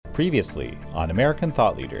Previously on American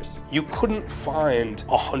Thought Leaders. You couldn't find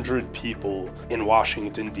 100 people in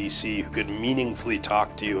Washington, D.C. who could meaningfully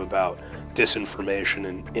talk to you about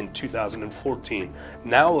disinformation in 2014.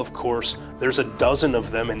 Now, of course, there's a dozen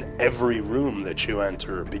of them in every room that you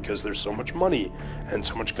enter because there's so much money and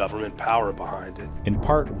so much government power behind it. In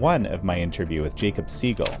part one of my interview with Jacob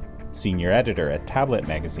Siegel, senior editor at Tablet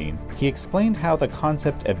magazine, he explained how the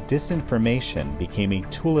concept of disinformation became a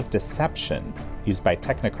tool of deception used by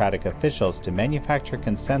technocratic officials to manufacture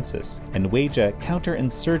consensus and wage a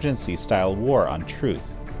counter-insurgency style war on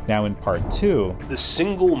truth. Now in part two, the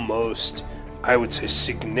single most, I would say,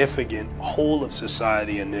 significant whole of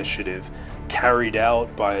society initiative carried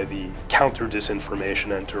out by the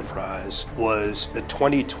counter-disinformation enterprise was the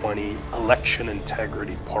 2020 Election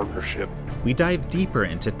Integrity Partnership. We dive deeper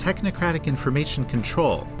into technocratic information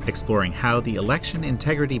control, exploring how the Election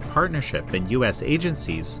Integrity Partnership and U.S.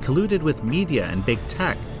 agencies colluded with media and big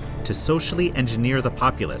tech to socially engineer the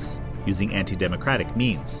populace using anti-democratic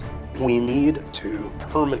means. We need to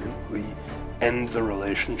permanently end the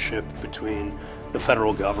relationship between the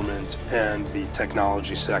federal government and the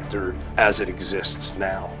technology sector as it exists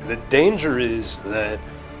now. The danger is that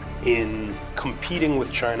in competing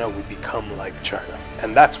with China, we become like China.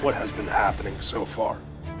 And that's what has been happening so far.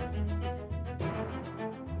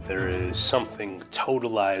 There is something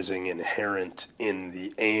totalizing inherent in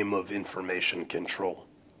the aim of information control.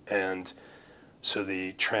 And so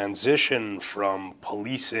the transition from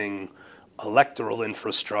policing electoral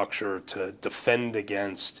infrastructure to defend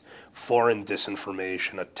against foreign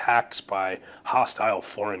disinformation, attacks by hostile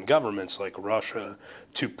foreign governments like Russia,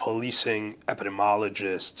 to policing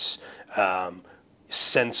epidemiologists,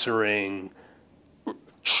 censoring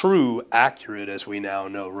true, accurate, as we now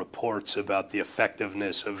know, reports about the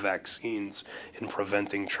effectiveness of vaccines in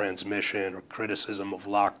preventing transmission, or criticism of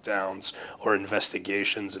lockdowns, or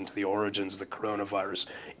investigations into the origins of the coronavirus.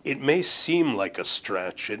 It may seem like a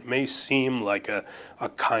stretch. It may seem like a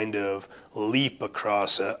kind of leap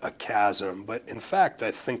across a chasm. But in fact,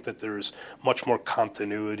 I think that there's much more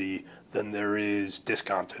continuity than there is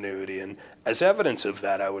discontinuity. And as evidence of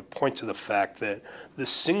that, I would point to the fact that the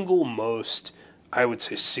single most, I would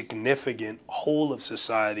say, significant whole of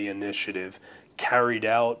society initiative carried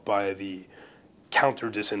out by the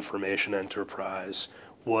counter-disinformation enterprise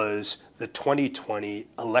was the 2020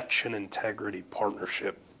 Election Integrity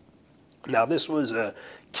Partnership. Now, this was a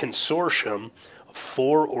consortium of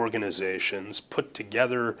 4 organizations put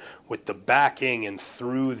together with the backing and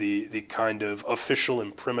through the kind of official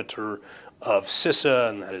imprimatur of CISA,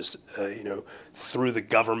 and that is, through the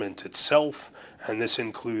government itself. And this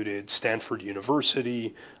included Stanford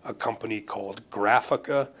University, a company called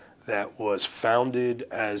Graphica that was founded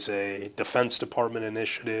as a Defense Department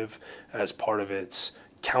initiative as part of its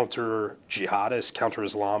counter-jihadist,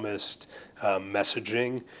 counter-Islamist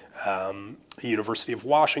messaging, the University of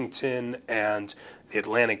Washington, and the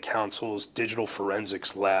Atlantic Council's Digital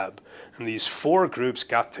Forensics Lab. And these 4 groups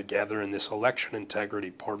got together in this Election Integrity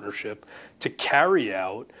Partnership to carry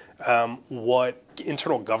out what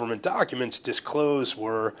internal government documents disclose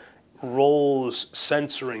were roles,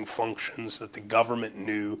 censoring functions that the government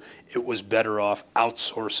knew it was better off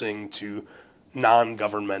outsourcing to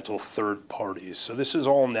non-governmental third parties. So this has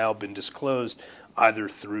all now been disclosed either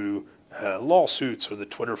through lawsuits or the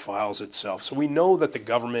Twitter files itself. So we know that the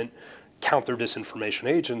government counter-disinformation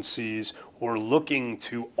agencies were looking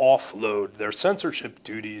to offload their censorship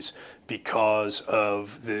duties because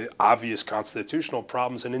of the obvious constitutional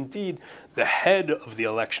problems. And indeed, the head of the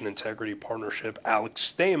Election Integrity Partnership,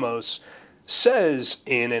 Alex Stamos, says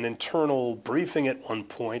in an internal briefing at one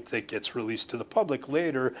point that gets released to the public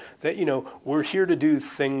later that, we're here to do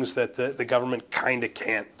things that the government kind of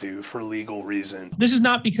can't do for legal reasons. This is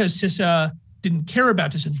not because CISA didn't care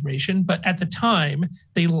about disinformation, but at the time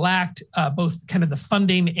they lacked both kind of the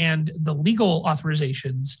funding and the legal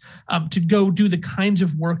authorizations to go do the kinds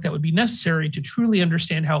of work that would be necessary to truly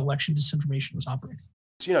understand how election disinformation was operating.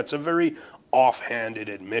 It's a very offhanded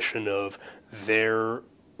admission of their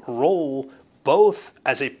role both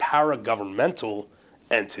as a paragovernmental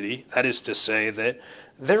entity, that is to say that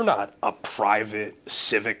they're not a private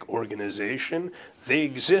civic organization. They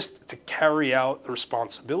exist to carry out the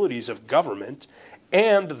responsibilities of government,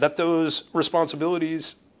 and that those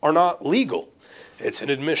responsibilities are not legal. It's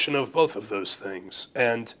an admission of both of those things.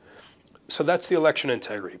 And so that's the Election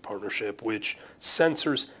Integrity Partnership, which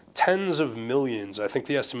censors tens of millions, I think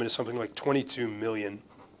the estimate is something like 22 million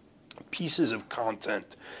pieces of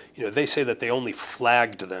content. They say that they only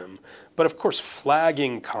flagged them. But of course,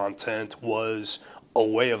 flagging content was a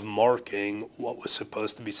way of marking what was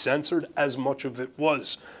supposed to be censored, as much of it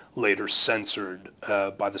was later censored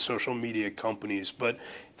by the social media companies. But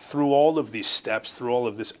through all of these steps, through all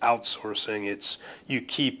of this outsourcing, you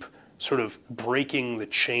keep sort of breaking the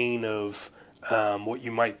chain of what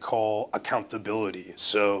you might call accountability.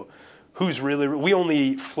 So we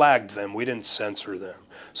only flagged them, we didn't censor them.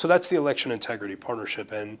 So that's the Election Integrity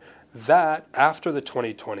Partnership. And that, after the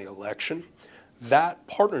 2020 election, that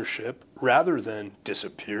partnership, rather than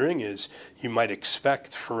disappearing as you might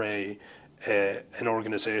expect for an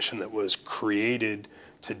organization that was created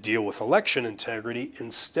to deal with election integrity,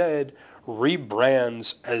 instead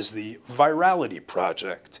rebrands as the Virality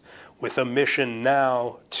Project, with a mission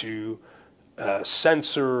now to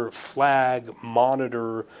censor, flag,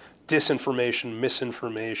 monitor disinformation,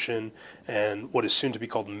 misinformation, and what is soon to be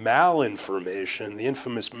called malinformation, the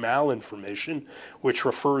infamous malinformation, which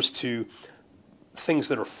refers to things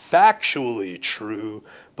that are factually true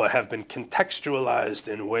but have been contextualized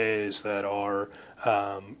in ways that are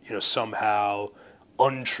somehow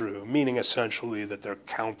untrue, meaning essentially that they're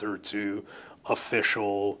counter to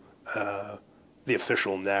the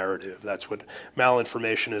official narrative. That's what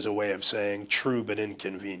malinformation is, a way of saying true but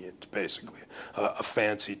inconvenient, basically, a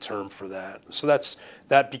fancy term for that. So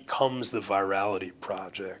that becomes the Virality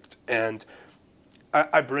Project. And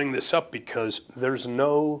I bring this up because there's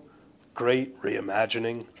no great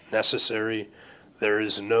reimagining necessary. There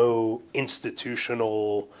is no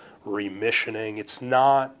institutional remissioning. It's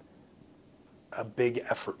not a big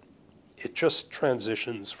effort. It just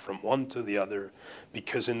transitions from one to the other,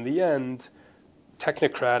 because in the end,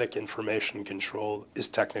 technocratic information control is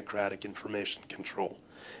technocratic information control.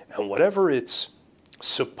 And whatever its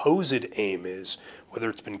supposed aim is, whether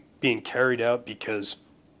it's been being carried out because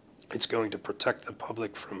it's going to protect the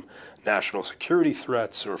public from national security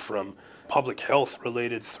threats or from public health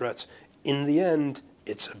related threats, in the end,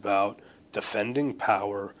 it's about defending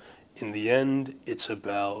power. In the end, it's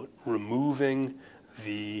about removing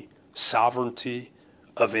the sovereignty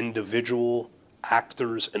of individual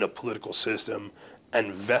actors in a political system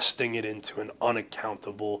and vesting it into an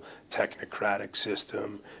unaccountable technocratic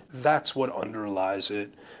system. That's what underlies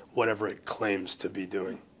it, whatever it claims to be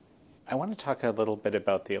doing. I want to talk a little bit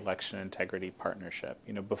about the Election Integrity Partnership.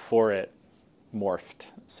 Before it morphed,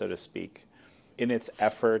 so to speak, in its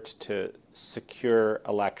effort to secure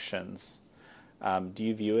elections, do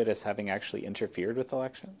you view it as having actually interfered with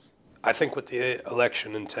elections? I think what the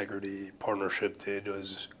Election Integrity Partnership did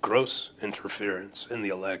was gross interference in the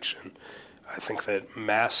election. I think that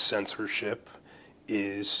mass censorship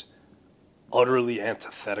is utterly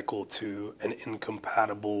antithetical to and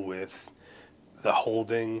incompatible with the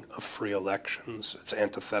holding of free elections. It's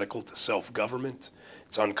antithetical to self-government.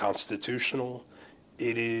 It's unconstitutional.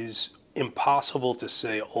 It is impossible to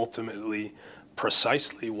say ultimately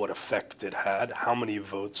precisely what effect it had, how many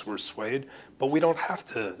votes were swayed, but we don't have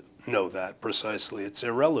to know that precisely. It's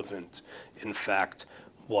irrelevant, in fact,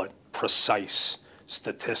 what precise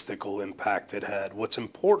statistical impact it had. What's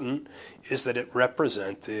important is that it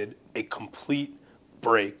represented a complete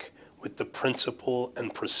break with the principle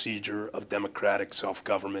and procedure of democratic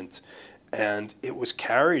self-government, and it was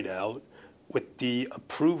carried out with the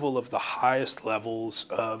approval of the highest levels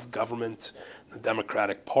of government, the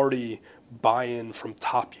Democratic Party, buy-in from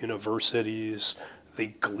top universities, the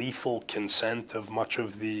gleeful consent of much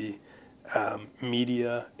of the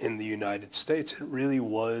media in the United States. It really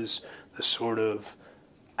was the sort of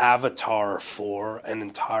avatar for an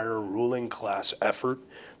entire ruling class effort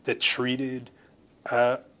that treated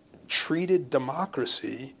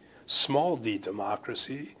democracy, small d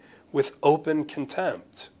democracy, with open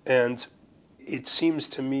contempt. And it seems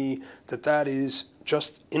to me that that is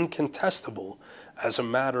just incontestable as a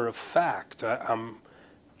matter of fact. I'm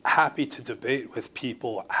happy to debate with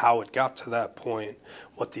people how it got to that point,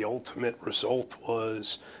 what the ultimate result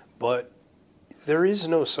was, but there is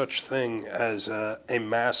no such thing as a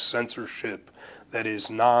mass censorship that is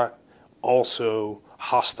not also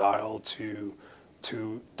hostile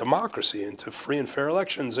to democracy and to free and fair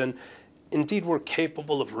elections. And indeed, we're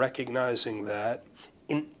capable of recognizing that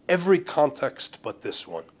in every context but this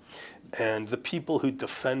one. And the people who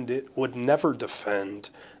defend it would never defend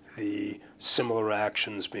the similar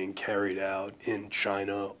actions being carried out in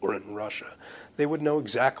China or in Russia. They would know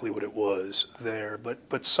exactly what it was there,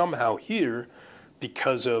 but somehow here,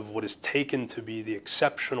 because of what is taken to be the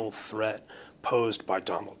exceptional threat posed by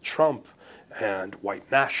Donald Trump and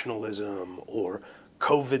white nationalism or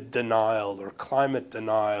COVID denial or climate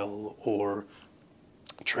denial or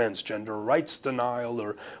transgender rights denial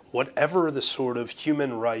or whatever the sort of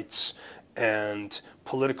human rights and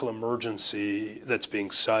political emergency that's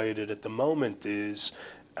being cited at the moment is,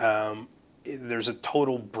 there's a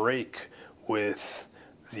total break with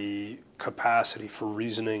the capacity for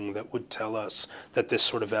reasoning that would tell us that this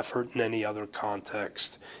sort of effort in any other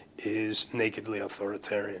context is nakedly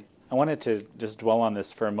authoritarian. I wanted to just dwell on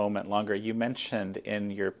this for a moment longer. You mentioned in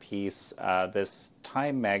your piece this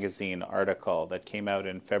Time magazine article that came out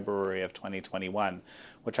in February of 2021,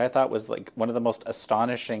 which I thought was like one of the most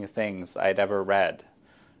astonishing things I'd ever read,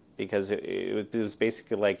 because it was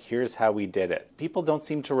basically like, here's how we did it. People don't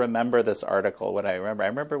seem to remember this article. What I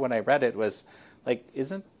remember when I read it was like,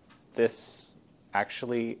 isn't this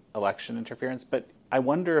actually election interference? But I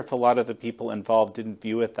wonder if a lot of the people involved didn't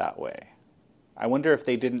view it that way. I wonder if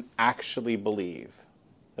they didn't actually believe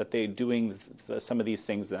that they doing some of these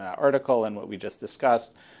things in that article and what we just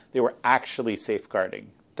discussed, they were actually safeguarding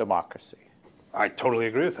democracy. I totally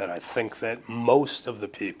agree with that. I think that most of the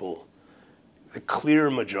people, the clear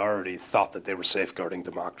majority, thought that they were safeguarding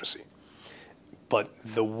democracy. But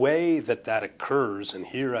the way that that occurs, and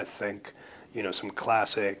here I think, some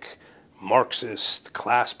classic Marxist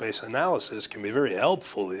class-based analysis can be very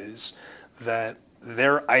helpful, is that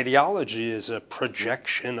their ideology is a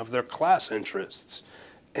projection of their class interests.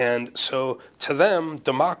 And so to them,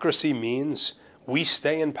 democracy means we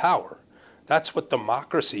stay in power. That's what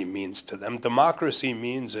democracy means to them. Democracy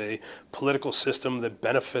means a political system that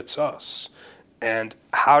benefits us. And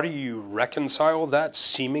how do you reconcile that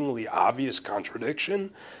seemingly obvious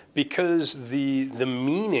contradiction? Because the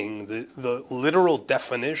meaning, the literal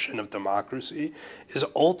definition of democracy is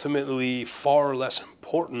ultimately far less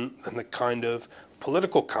important than the kind of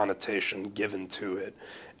political connotation given to it.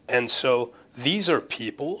 And so these are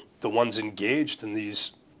people, the ones engaged in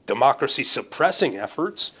these democracy suppressing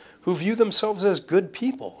efforts, who view themselves as good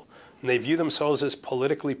people. And they view themselves as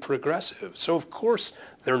politically progressive. So of course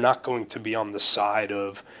they're not going to be on the side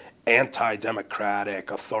of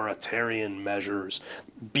anti-democratic, authoritarian measures,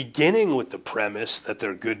 beginning with the premise that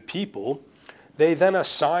they're good people. They then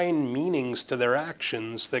assign meanings to their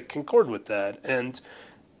actions that concord with that. And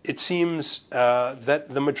it seems that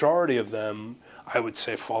the majority of them, I would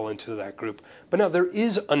say, fall into that group. But now there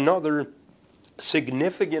is another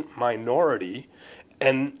significant minority,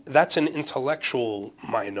 and that's an intellectual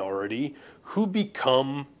minority who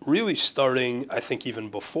become, really starting, I think, even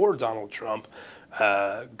before Donald Trump,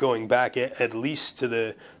 going back at least to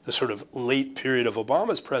the sort of late period of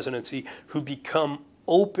Obama's presidency, who become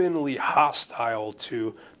openly hostile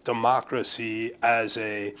to democracy as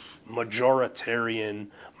a majoritarian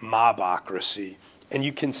mobocracy. And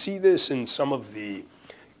you can see this in some of the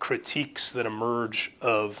critiques that emerge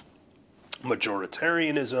of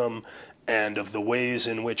majoritarianism and of the ways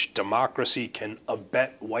in which democracy can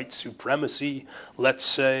abet white supremacy, let's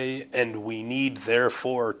say, and we need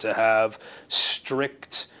therefore to have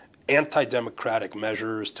strict anti-democratic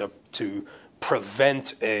measures to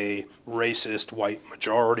prevent a racist white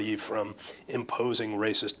majority from imposing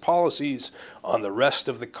racist policies on the rest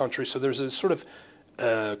of the country. So there's a sort of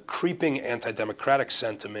creeping anti-democratic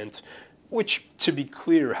sentiment, which, to be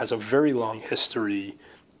clear, has a very long history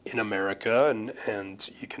in America, and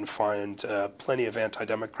you can find plenty of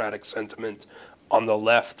anti-democratic sentiment on the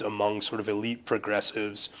left among sort of elite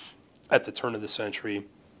progressives at the turn of the century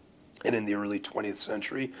and in the early 20th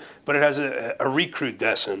century. But it has a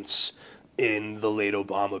recrudescence in the late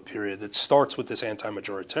Obama period that starts with this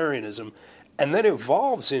anti-majoritarianism and then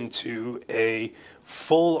evolves into a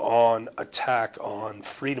full-on attack on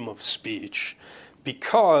freedom of speech,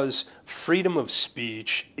 because freedom of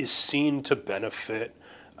speech is seen to benefit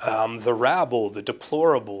the rabble, the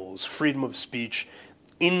deplorables. Freedom of speech,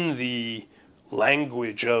 in the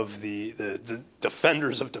language of the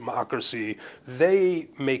defenders of democracy, they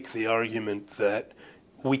make the argument that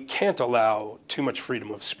we can't allow too much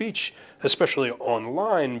freedom of speech, especially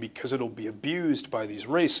online, because it'll be abused by these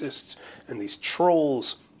racists and these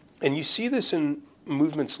trolls. And you see this in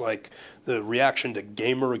movements like the reaction to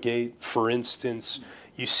Gamergate, for instance.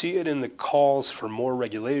 You see it in the calls for more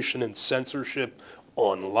regulation and censorship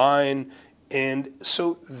online. And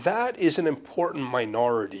so that is an important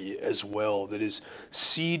minority as well that is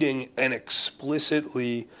seeding an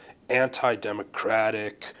explicitly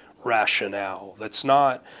anti-democratic rationale that's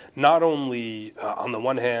not only on the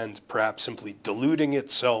one hand perhaps simply deluding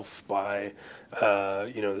itself by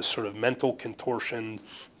this sort of mental contortion,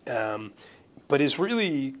 but is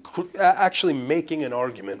really actually making an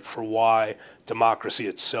argument for why democracy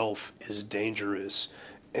itself is dangerous.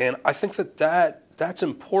 And I think that's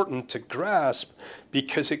important to grasp,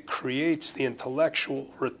 because it creates the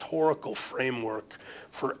intellectual rhetorical framework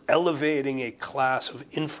for elevating a class of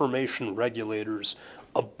information regulators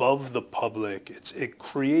above the public. It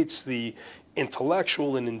creates the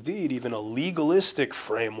intellectual and indeed even a legalistic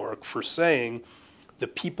framework for saying the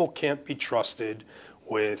people can't be trusted.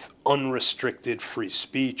 with unrestricted free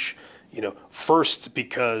speech. First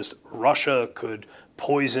because Russia could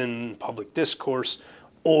poison public discourse,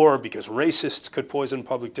 or because racists could poison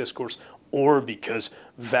public discourse, or because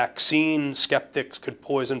vaccine skeptics could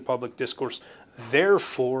poison public discourse.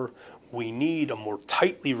 Therefore, we need a more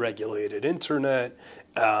tightly regulated internet,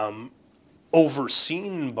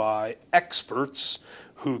 overseen by experts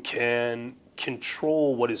who can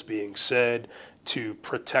control what is being said to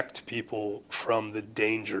protect people from the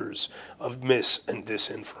dangers of mis and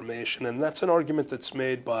disinformation. And that's an argument that's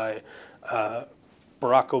made by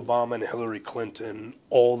Barack Obama and Hillary Clinton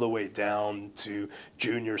all the way down to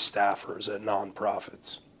junior staffers at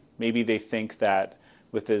nonprofits. Maybe they think that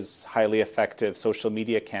with his highly effective social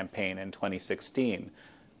media campaign in 2016,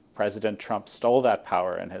 President Trump stole that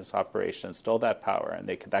power in his operation, stole that power, and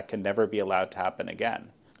that can never be allowed to happen again.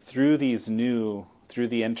 Through the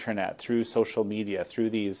internet, through social media, through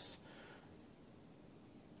these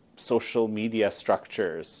social media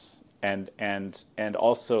structures, and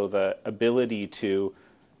also the ability to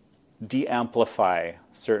de-amplify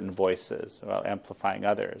certain voices while amplifying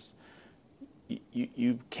others,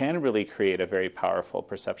 you can really create a very powerful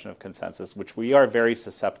perception of consensus, which we are very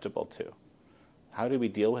susceptible to. How do we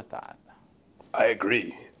deal with that? I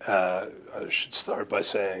agree. I should start by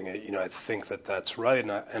saying, I think that that's right,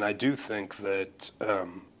 and I do think that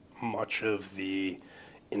much of the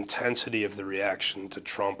intensity of the reaction to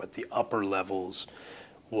Trump at the upper levels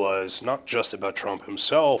was not just about Trump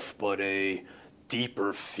himself, but a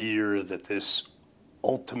deeper fear that this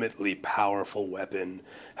ultimately powerful weapon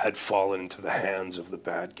had fallen into the hands of the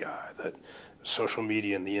bad guy, that social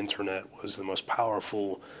media and the internet was the most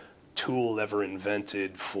powerful tool ever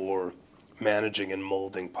invented for managing and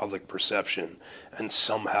molding public perception, and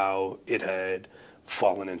somehow it had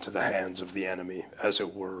fallen into the hands of the enemy, as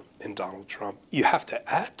it were, in Donald Trump. You have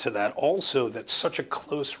to add to that also that such a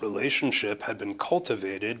close relationship had been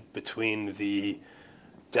cultivated between the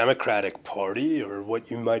Democratic Party, or what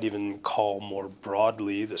you might even call more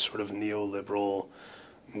broadly the sort of neoliberal,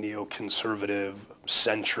 neoconservative,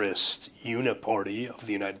 centrist uniparty of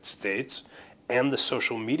the United States, and the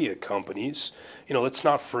social media companies. Let's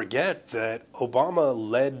not forget that Obama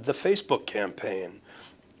led the Facebook campaign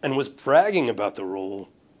and was bragging about the role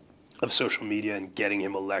of social media in getting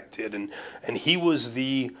him elected. And he was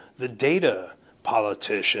the data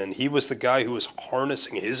politician. He was the guy who was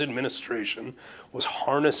harnessing, his administration was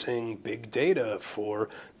harnessing big data for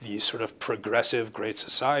these sort of progressive Great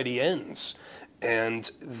Society ends. And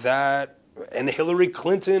Hillary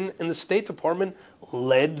Clinton in the State Department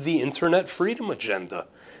led the internet freedom agenda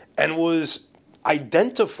and was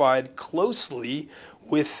identified closely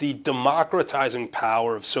with the democratizing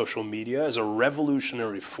power of social media as a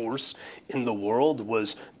revolutionary force in the world,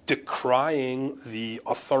 was decrying the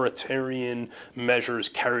authoritarian measures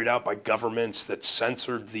carried out by governments that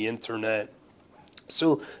censored the internet.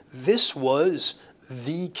 So this was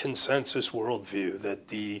the consensus worldview, that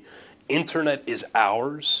the internet is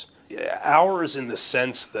ours in the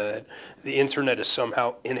sense that the internet is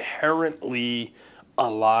somehow inherently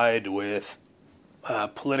allied with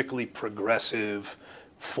politically progressive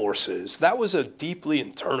forces. That was a deeply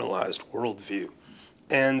internalized worldview.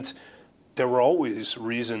 And there were always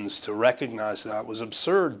reasons to recognize that was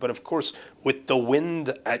absurd. But of course, with the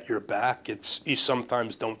wind at your back, you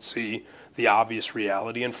sometimes don't see the obvious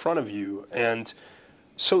reality in front of you. And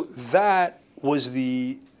so that was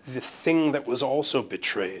the thing that was also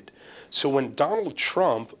betrayed. So when Donald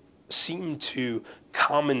Trump seemed to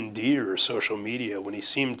commandeer social media, when he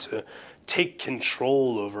seemed to take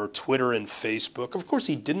control over Twitter and Facebook, of course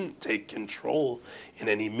he didn't take control in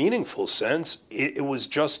any meaningful sense. It was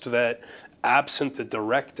just that, absent the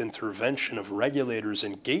direct intervention of regulators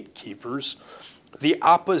and gatekeepers, the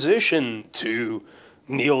opposition to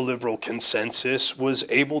neoliberal consensus was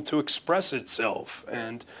able to express itself.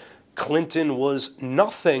 And Clinton was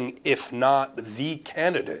nothing if not the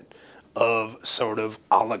candidate of sort of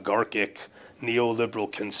oligarchic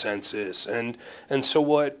neoliberal consensus. And so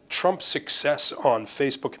what Trump's success on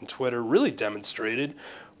Facebook and Twitter really demonstrated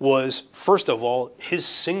was, first of all, his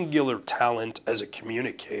singular talent as a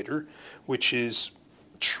communicator, which is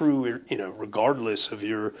true, regardless of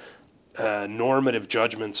your normative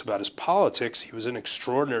judgments about his politics. He was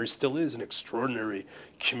still is an extraordinary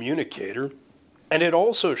communicator. And it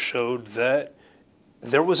also showed that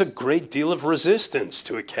there was a great deal of resistance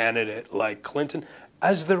to a candidate like Clinton,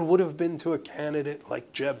 as there would have been to a candidate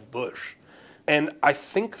like Jeb Bush. And I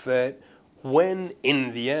think that when,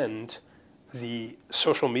 in the end, the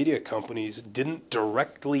social media companies didn't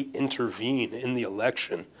directly intervene in the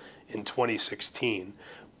election in 2016,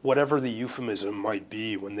 whatever the euphemism might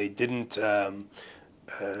be, when they didn't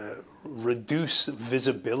reduce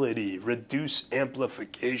visibility, reduce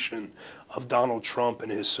amplification of Donald Trump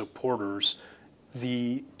and his supporters,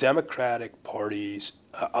 the Democratic Party's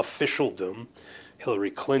officialdom,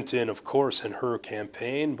 Hillary Clinton, of course, and her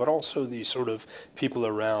campaign, but also the sort of people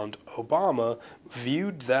around Obama,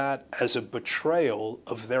 viewed that as a betrayal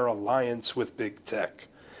of their alliance with big tech.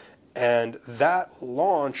 And that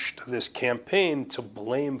launched this campaign to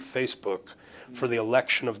blame Facebook for the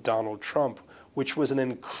election of Donald Trump, which was an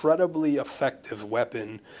incredibly effective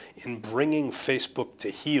weapon in bringing Facebook to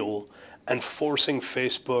heel and forcing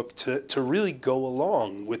Facebook to really go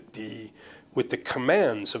along with the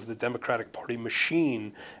commands of the Democratic Party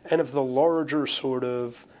machine and of the larger sort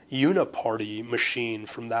of uniparty machine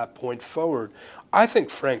from that point forward. I think,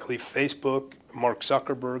 frankly, Facebook, Mark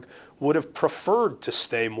Zuckerberg, would have preferred to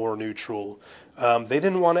stay more neutral. They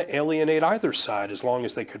didn't want to alienate either side as long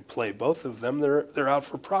as they could play both of them. They're out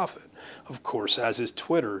for profit, of course, as is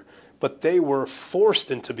Twitter. But they were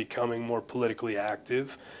forced into becoming more politically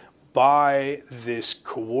active by this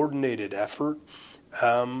coordinated effort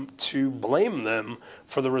to blame them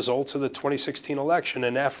for the results of the 2016 election,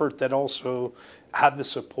 an effort that also had the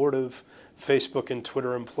support of Facebook and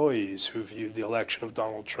Twitter employees who viewed the election of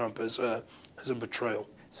Donald Trump as a betrayal.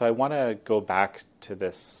 So I want to go back to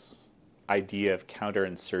this idea of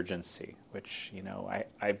counterinsurgency, which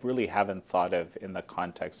I really haven't thought of in the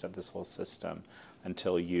context of this whole system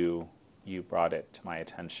until you brought it to my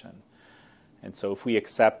attention. And so if we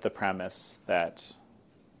accept the premise that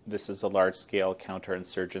this is a large-scale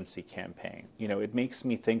counterinsurgency campaign, it makes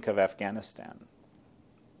me think of Afghanistan,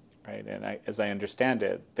 right? And as I understand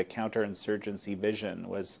it, the counterinsurgency vision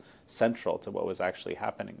was central to what was actually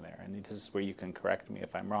happening there. And this is where you can correct me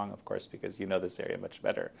if I'm wrong, of course, because you know this area much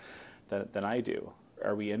better than I do.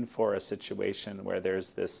 Are we in for a situation where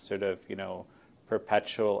there's this sort of,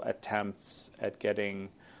 perpetual attempts at getting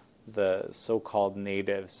the so-called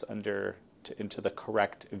natives into the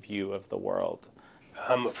correct view of the world?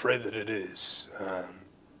 I'm afraid that it is.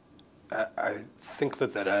 I think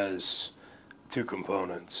that has two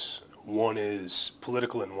components. One is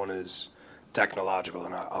political and one is technological,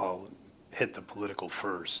 and I'll hit the political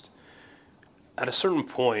first. At a certain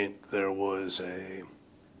point, there was a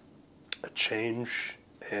change,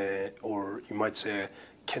 or you might say a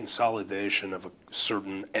consolidation of a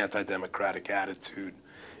certain anti-democratic attitude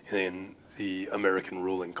in the American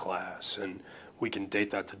ruling class. And we can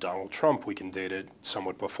date that to Donald Trump. We can date it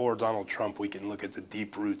somewhat before Donald Trump. We can look at the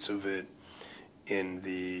deep roots of it in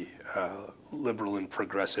the liberal and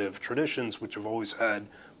progressive traditions, which have always had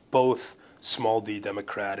both small d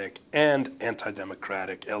democratic and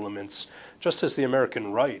anti-democratic elements, just as the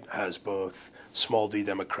American right has both small d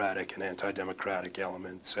democratic and anti-democratic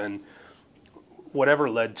elements. And whatever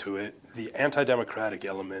led to it, the anti-democratic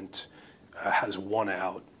element has won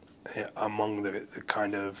out among the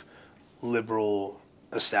kind of liberal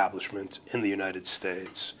establishment in the United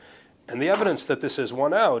States. And the evidence that this has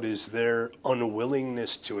won out is their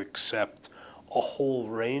unwillingness to accept a whole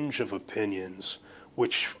range of opinions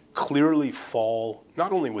which clearly fall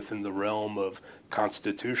not only within the realm of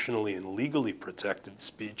constitutionally and legally protected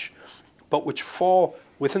speech, but which fall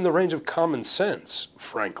within the range of common sense,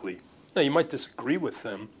 frankly. Now, you might disagree with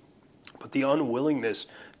them, but the unwillingness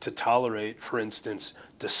to tolerate, for instance,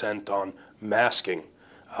 dissent on masking,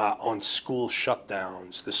 on school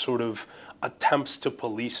shutdowns, the sort of attempts to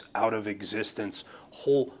police out of existence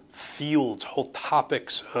whole fields, whole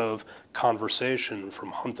topics of conversation, from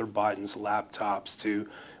Hunter Biden's laptops to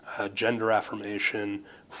gender affirmation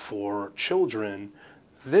for children.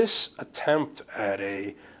 This attempt at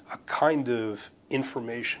a kind of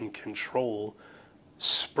information control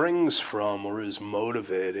springs from or is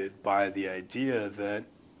motivated by the idea that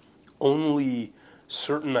only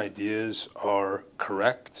certain ideas are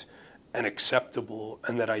correct and acceptable,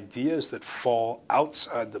 and that ideas that fall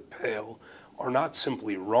outside the pale are not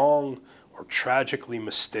simply wrong or tragically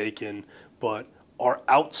mistaken, but are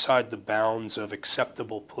outside the bounds of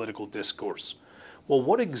acceptable political discourse. Well,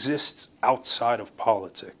 what exists outside of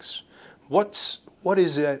politics? What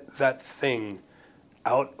is it, that thing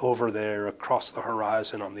out over there across the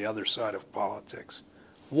horizon on the other side of politics?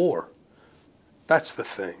 War. That's the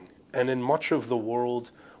thing. And in much of the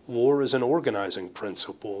world, war is an organizing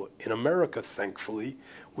principle. In America, thankfully,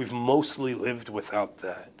 we've mostly lived without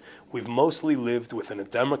that. We've mostly lived within a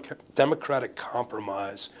democratic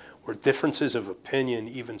compromise where differences of opinion,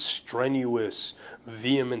 even strenuous,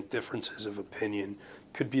 vehement differences of opinion,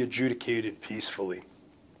 could be adjudicated peacefully.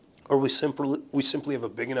 Or we simply have a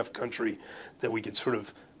big enough country that we could sort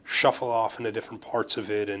of shuffle off into different parts of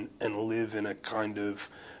it and live in a kind of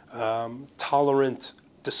tolerant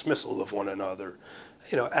dismissal of one another.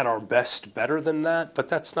 at our best better than that, but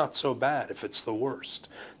that's not so bad if it's the worst.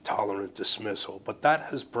 Tolerant dismissal. But that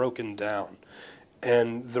has broken down.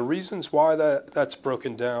 And the reasons why that's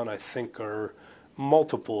broken down, I think, are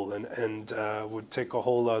multiple and would take a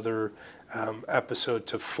whole other episode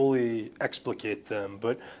to fully explicate them.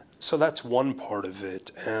 But so that's one part of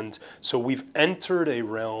it. And so we've entered a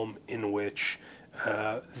realm in which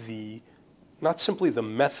not simply the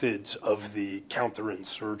methods of the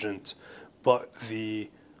counterinsurgent, but the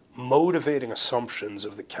motivating assumptions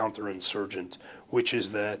of the counterinsurgent, which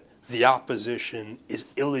is that the opposition is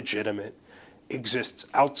illegitimate, exists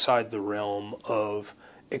outside the realm of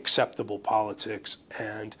acceptable politics,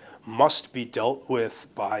 and must be dealt with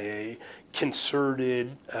by a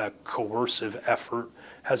concerted, coercive effort,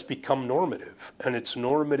 has become normative. And it's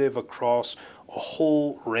normative across a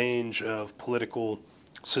whole range of political,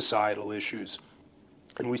 societal issues.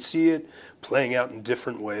 And we see it playing out in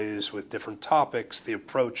different ways with different topics. The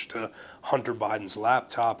approach to Hunter Biden's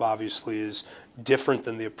laptop obviously is different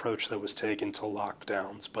than the approach that was taken to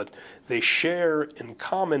lockdowns, but they share in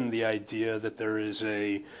common the idea that there is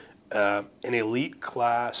an elite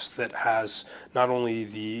class that has not only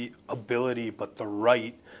the ability but the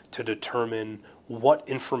right to determine what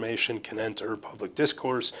information can enter public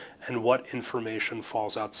discourse and what information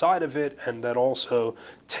falls outside of it, and that also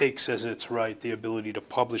takes as its right the ability to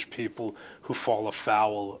publish people who fall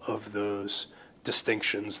afoul of those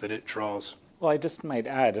distinctions that it draws. Well, I just might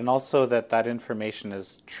add, and also that information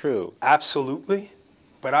is true. Absolutely,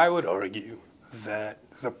 but I would argue that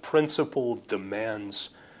the principle demands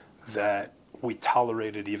that we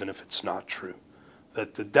tolerate it even if it's not true.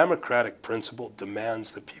 That the democratic principle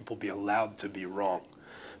demands that people be allowed to be wrong.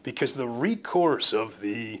 Because the recourse of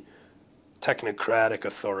the technocratic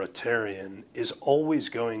authoritarian is always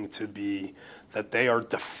going to be that they are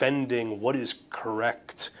defending what is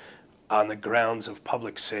correct on the grounds of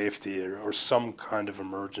public safety or some kind of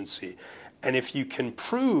emergency. And if you can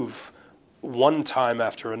prove one time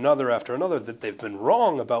after another that they've been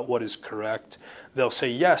wrong about what is correct, they'll say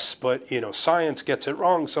yes, but science gets it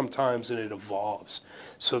wrong sometimes and it evolves.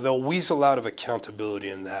 So they'll weasel out of accountability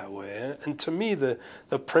in that way. And to me, the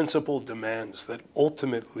principle demands that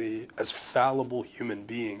ultimately, as fallible human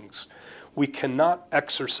beings, we cannot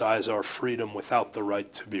exercise our freedom without the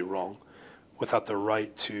right to be wrong, without the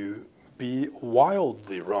right to be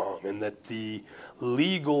wildly wrong, and that the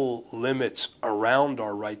legal limits around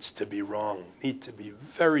our rights to be wrong need to be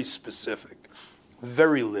very specific,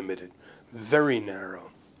 very limited, very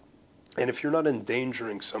narrow. And if you're not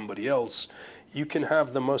endangering somebody else, you can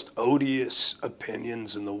have the most odious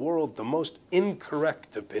opinions in the world, the most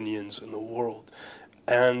incorrect opinions in the world.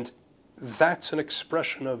 And that's an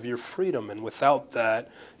expression of your freedom, and without that,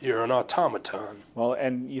 you're an automaton. Well,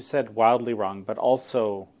 and you said wildly wrong, but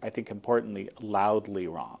also, I think importantly, loudly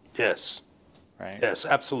wrong. Yes. Right? Yes,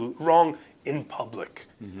 absolutely. Wrong in public,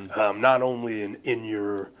 not only in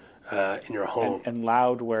your home. And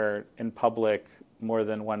loud where in public more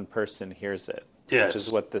than one person hears it. Yes. Which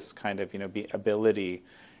is what this kind of ability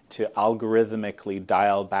to algorithmically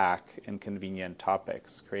dial back inconvenient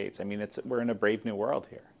topics creates. I mean, we're in a brave new world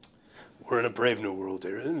here. We're in a brave new world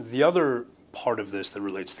here. And the other part of this that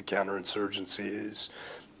relates to counterinsurgency is,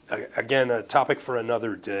 again, a topic for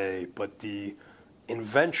another day, but the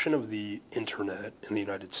invention of the internet in the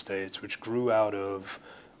United States, which grew out of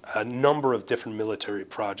a number of different military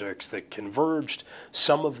projects that converged,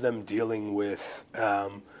 some of them dealing with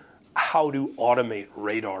how to automate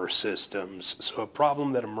radar systems. So a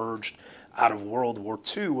problem that emerged out of World War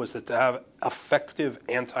II was that to have effective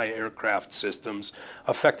anti-aircraft systems,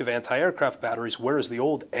 effective anti-aircraft batteries, whereas the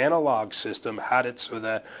old analog system had it so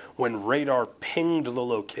that when radar pinged the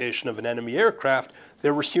location of an enemy aircraft,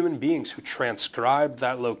 there were human beings who transcribed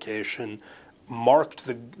that location, marked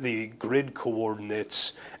the grid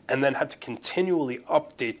coordinates, and then had to continually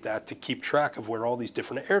update that to keep track of where all these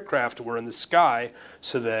different aircraft were in the sky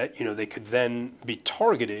so that they could then be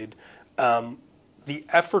targeted. The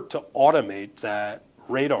effort to automate that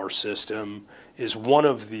radar system is one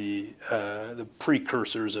of the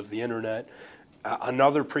precursors of the internet.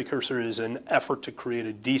 Another precursor is an effort to create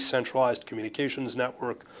a decentralized communications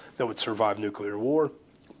network that would survive nuclear war.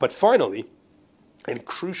 But finally, and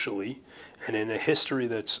crucially, and in a history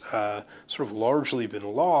that's sort of largely been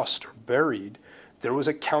lost or buried, there was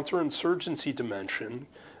a counterinsurgency dimension,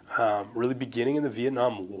 really beginning in the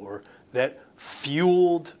Vietnam War, that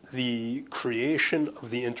fueled the creation of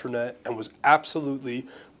the internet and was absolutely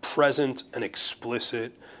present and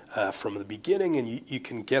explicit from the beginning. And you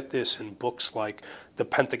can get this in books like The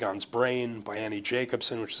Pentagon's Brain by Annie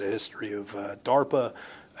Jacobson, which is a history of DARPA.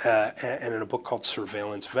 and in a book called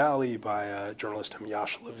Surveillance Valley by journalist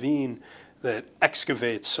Yasha Levine that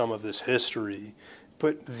excavates some of this history.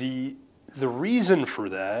 But the reason for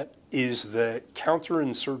that is that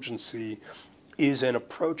counterinsurgency is an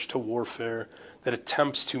approach to warfare that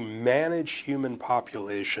attempts to manage human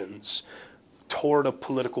populations toward a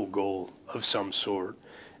political goal of some sort.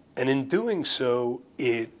 And in doing so,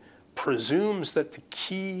 it presumes that the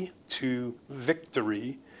key to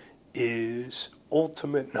victory is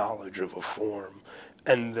ultimate knowledge of a form,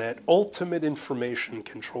 and that ultimate information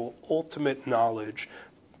control, ultimate knowledge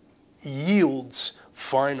yields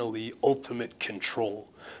finally ultimate control.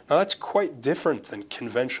 Now that's quite different than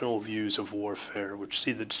conventional views of warfare, which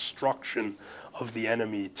see the destruction of the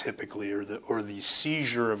enemy typically, or the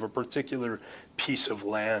seizure of a particular piece of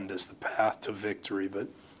land as the path to victory. But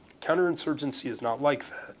counterinsurgency is not like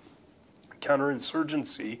that.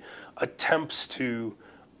 Counterinsurgency attempts to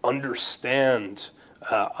understand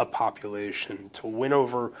a population, to win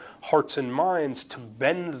over hearts and minds, to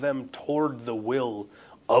bend them toward the will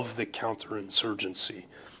of the counterinsurgency.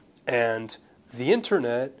 And the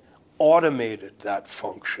internet automated that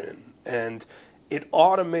function, and it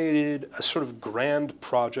automated a sort of grand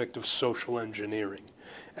project of social engineering.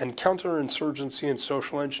 And counterinsurgency and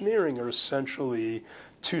social engineering are essentially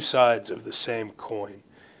two sides of the same coin.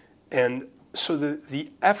 And so the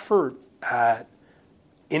effort at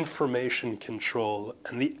information control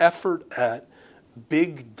and the effort at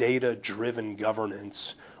big data driven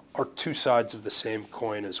governance are two sides of the same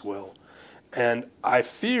coin as well. And I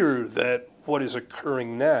fear that what is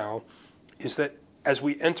occurring now is that as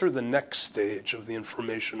we enter the next stage of the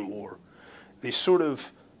information war, these sort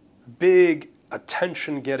of big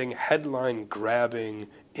attention-getting, headline-grabbing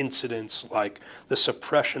incidents like the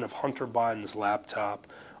suppression of Hunter Biden's laptop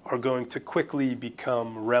are going to quickly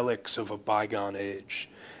become relics of a bygone age.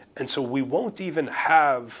 And so we won't even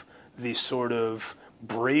have these sort of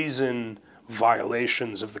brazen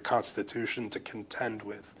violations of the Constitution to contend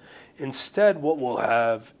with. Instead, what we'll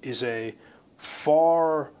have is a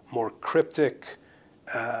far more cryptic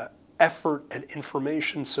effort at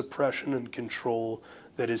information suppression and control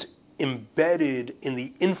that is embedded in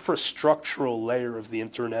the infrastructural layer of the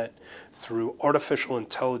internet through artificial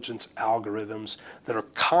intelligence algorithms that are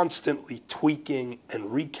constantly tweaking and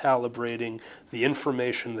recalibrating the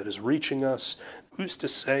information that is reaching us. Who's to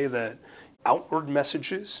say that outward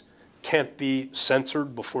messages can't be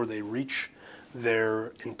censored before they reach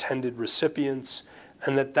their intended recipients,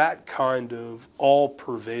 and that kind of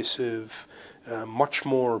all-pervasive, much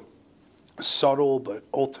more subtle but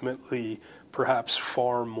ultimately perhaps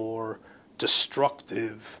far more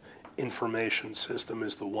destructive information system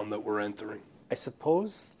is the one that we're entering. I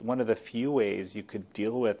suppose one of the few ways you could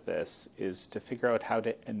deal with this is to figure out how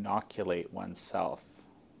to inoculate oneself.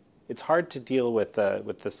 It's hard to deal with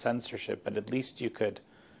the censorship, but at least you could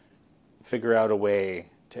figure out a way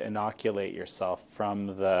to inoculate yourself from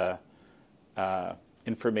the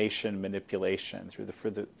information manipulation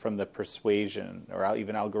from the persuasion, or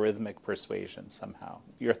even algorithmic persuasion somehow.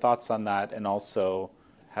 Your thoughts on that, and also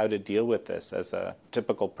how to deal with this as a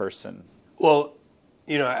typical person? Well,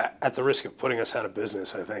 at the risk of putting us out of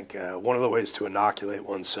business, I think one of the ways to inoculate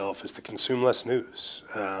oneself is to consume less news.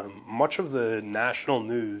 Much of the national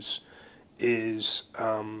news is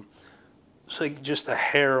it's like just a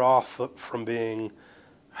hair off from being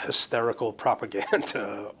hysterical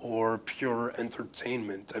propaganda or pure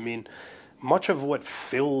entertainment. I mean, much of what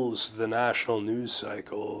fills the national news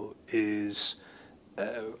cycle is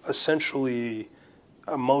essentially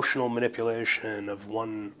emotional manipulation of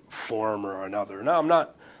one form or another. Now, I'm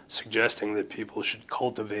not suggesting that people should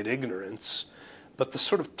cultivate ignorance, but the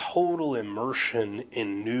sort of total immersion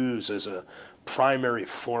in news as a primary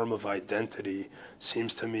form of identity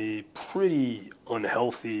seems to me pretty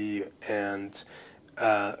unhealthy and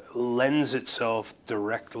lends itself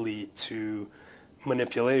directly to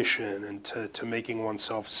manipulation and to making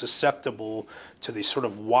oneself susceptible to these sort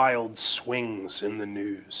of wild swings in the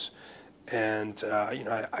news. And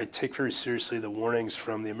I take very seriously the warnings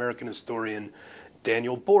from the American historian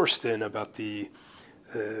Daniel Boorstin about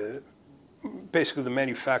basically the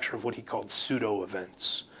manufacture of what he called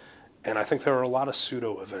pseudo-events. And I think there are a lot of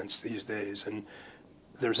pseudo-events these days, and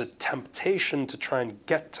there's a temptation to try and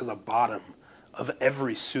get to the bottom of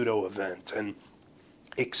every pseudo-event and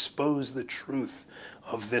expose the truth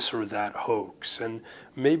of this or that hoax. And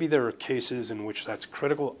maybe there are cases in which that's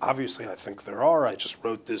critical. Obviously, I think there are. I just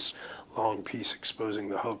wrote this long piece exposing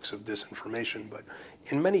the hoax of disinformation. But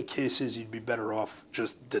in many cases, you'd be better off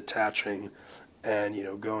just detaching and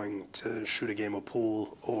going to shoot a game of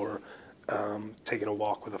pool, or taking a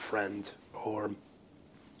walk with a friend, or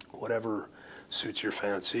whatever suits your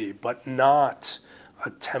fancy, but not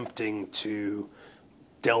attempting to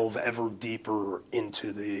delve ever deeper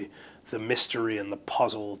into the mystery and the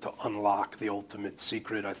puzzle to unlock the ultimate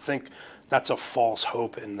secret. I think that's a false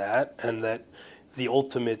hope in that, and that the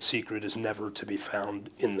ultimate secret is never to be found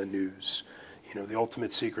in the news. The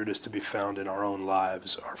ultimate secret is to be found in our own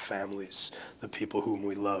lives, our families, the people whom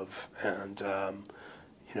we love. And,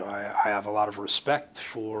 I have a lot of respect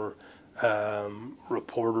for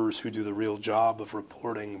reporters who do the real job of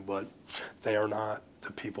reporting, but they are not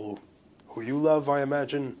the people who you love, I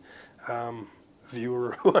imagine,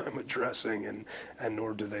 viewer who I'm addressing, and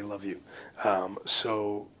nor do they love you.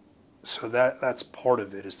 So that's part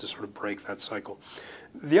of it, is to sort of break that cycle.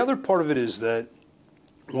 The other part of it is that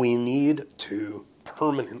we need to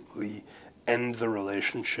permanently end the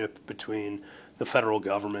relationship between the federal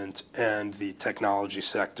government and the technology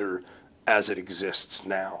sector as it exists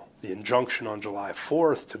now. The injunction on July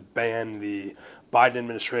 4th to ban the Biden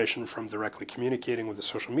administration from directly communicating with the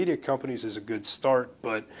social media companies is a good start,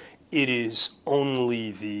 but it is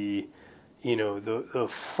only the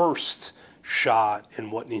first shot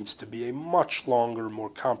in what needs to be a much longer, more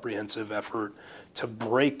comprehensive effort to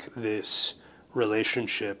break this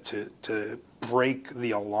relationship, to break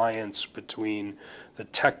the alliance between the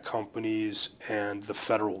tech companies and the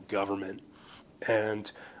federal government. And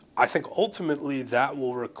I think ultimately that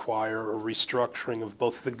will require a restructuring of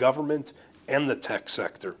both the government and the tech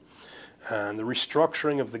sector. And the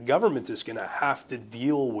restructuring of the government is going to have to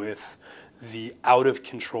deal with the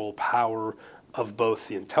out-of-control power of both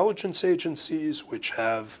the intelligence agencies, which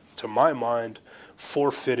have, to my mind,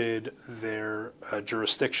 forfeited their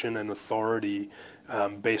jurisdiction and authority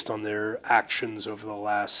based on their actions over the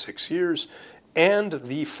last 6 years, and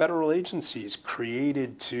the federal agencies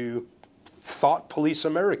created to thought police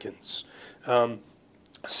Americans.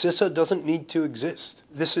 CISA doesn't need to exist.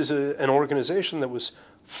 This is an organization that was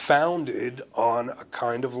founded on a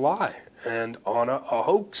kind of lie and on a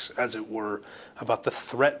hoax, as it were, about the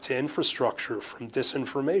threat to infrastructure from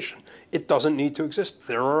disinformation. It doesn't need to exist.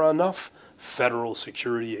 There are enough federal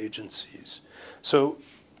security agencies. So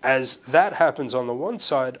as that happens on the one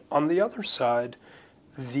side, on the other side,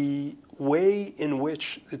 the way in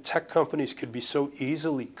which the tech companies could be so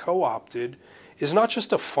easily co-opted is not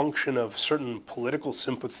just a function of certain political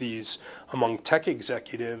sympathies among tech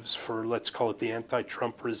executives for, let's call it, the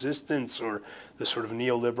anti-Trump resistance or the sort of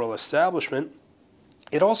neoliberal establishment.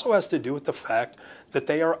 It also has to do with the fact that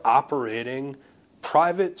they are operating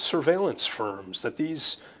private surveillance firms, that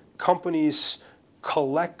these companies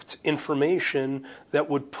collect information that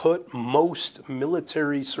would put most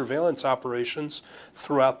military surveillance operations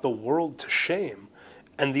throughout the world to shame.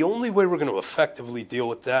 And the only way we're going to effectively deal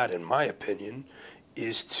with that, in my opinion,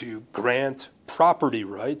 is to grant property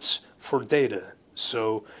rights for data.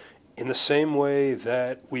 So in the same way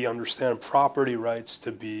that we understand property rights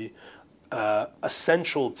to be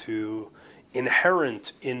essential to,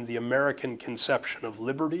 inherent in the American conception of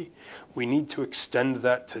liberty, we need to extend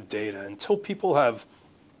that to data. Until people have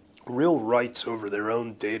real rights over their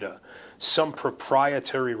own data, some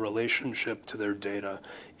proprietary relationship to their data,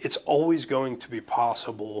 it's always going to be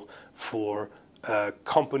possible for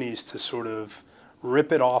companies to sort of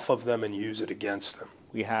rip it off of them and use it against them.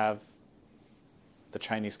 We have the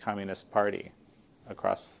Chinese Communist Party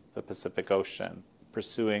across the Pacific Ocean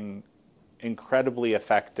pursuing incredibly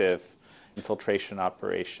effective infiltration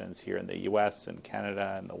operations here in the US and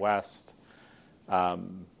Canada and the West,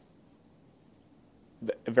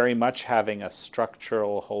 very much having a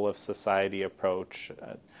structural whole of society approach,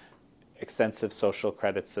 extensive social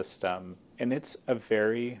credit system, and it's a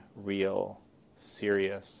very real,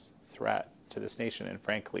 serious threat to this nation and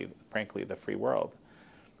frankly the free world.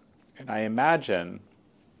 And I imagine,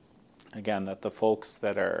 again, that the folks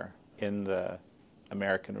that are in the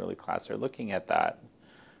American ruling class are looking at that.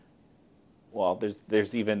 Well,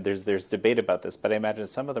 there's debate about this, but I imagine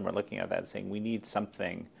some of them are looking at that and saying, we need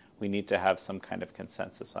something, we need to have some kind of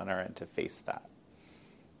consensus on our end to face that,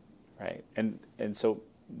 right? And so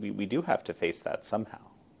we do have to face that somehow.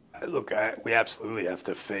 Look, we absolutely have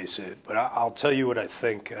to face it, but I'll tell you what I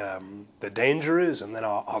think the danger is, and then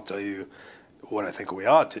I'll tell you what I think we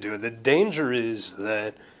ought to do. The danger is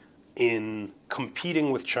that in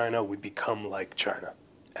competing with China, we become like China,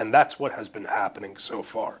 and that's what has been happening so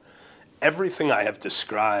far. Everything I have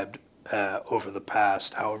described over the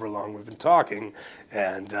past however long we've been talking,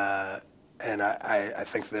 and I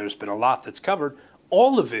think there's been a lot that's covered,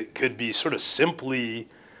 all of it could be sort of simply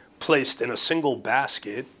placed in a single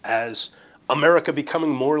basket as America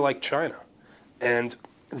becoming more like China. And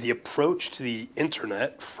the approach to the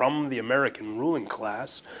internet from the American ruling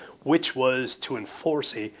class, which was to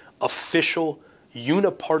enforce a official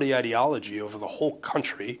uniparty ideology over the whole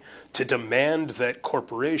country, to demand that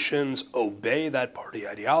corporations obey that party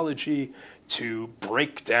ideology, to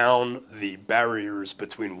break down the barriers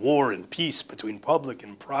between war and peace, between public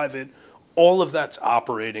and private. All of that's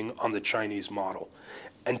operating on the Chinese model.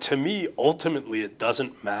 And to me, ultimately, it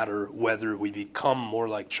doesn't matter whether we become more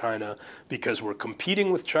like China because we're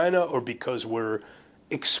competing with China or because we're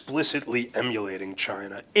explicitly emulating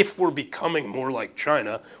China. If we're becoming more like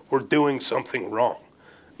China, we're doing something wrong.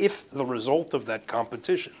 If the result of that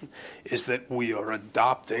competition is that we are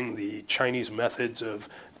adopting the Chinese methods of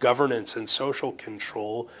governance and social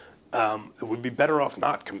control, we'd be better off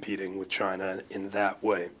not competing with China in that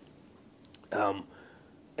way.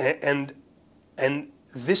 And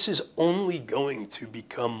this is only going to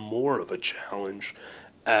become more of a challenge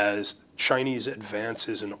as Chinese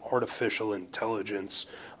advances in artificial intelligence,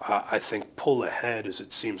 I think, pull ahead, as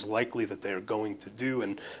it seems likely that they are going to do,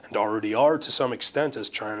 and already are to some extent, as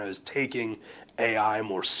China is taking AI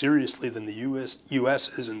more seriously than the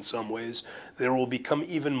US is in some ways. There will become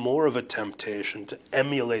even more of a temptation to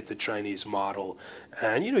emulate the Chinese model.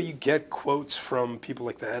 And, you get quotes from people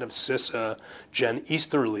like the head of CISA, Jen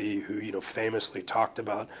Easterly, who, famously talked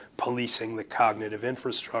about policing the cognitive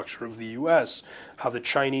infrastructure of the US, how the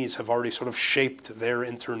Chinese have already sort of shaped their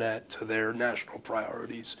internet to their national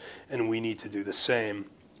priorities, and we need to do the same.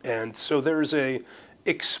 And so there's a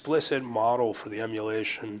explicit model for the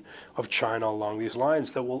emulation of China along these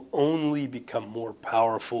lines that will only become more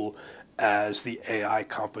powerful as the AI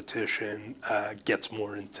competition gets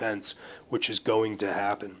more intense, which is going to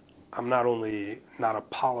happen. I'm not only not a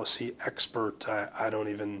policy expert, I don't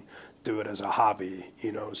even do it as a hobby,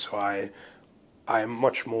 so I am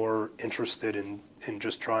much more interested in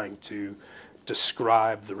just trying to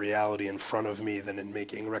describe the reality in front of me than in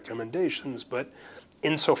making recommendations. But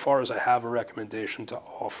insofar as I have a recommendation to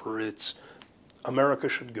offer, it's America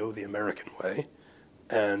should go the American way,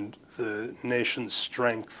 and the nation's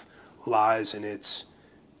strength lies in its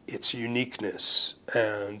uniqueness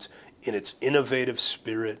and in its innovative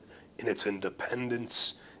spirit, in its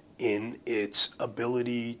independence, in its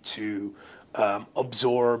ability to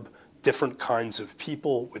absorb different kinds of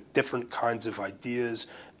people with different kinds of ideas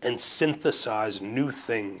and synthesize new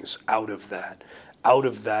things out of that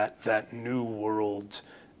new world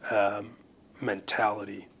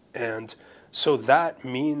mentality. And so that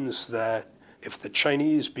means that if the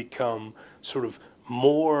Chinese become sort of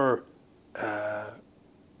more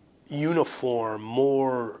uniform,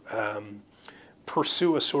 more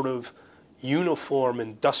pursue a sort of uniform,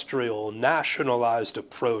 industrial, nationalized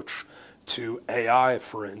approach to AI,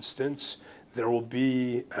 for instance, there will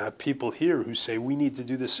be people here who say we need to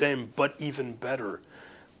do the same, but even better.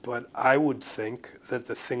 But I would think that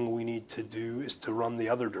the thing we need to do is to run the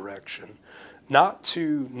other direction. Not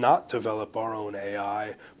to not develop our own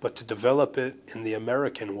AI, but to develop it in the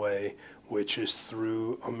American way, which is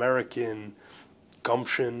through American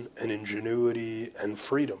gumption and ingenuity and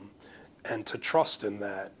freedom, and to trust in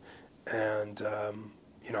that. And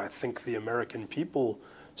I think the American people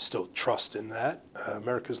still trust in that.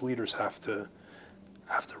 America's leaders have to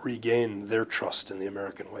regain their trust in the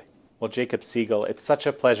American way. Well, Jacob Siegel, it's such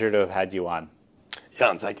a pleasure to have had you on. Yeah,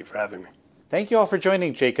 and thank you for having me. Thank you all for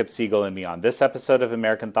joining Jacob Siegel and me on this episode of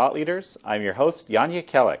American Thought Leaders. I'm your host, Jan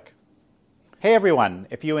Jekielek. Hey everyone,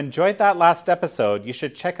 if you enjoyed that last episode, you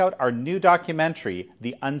should check out our new documentary,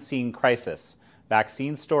 The Unseen Crisis,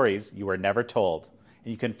 Vaccine Stories You Were Never Told.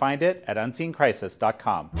 And you can find it at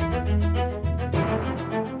unseencrisis.com.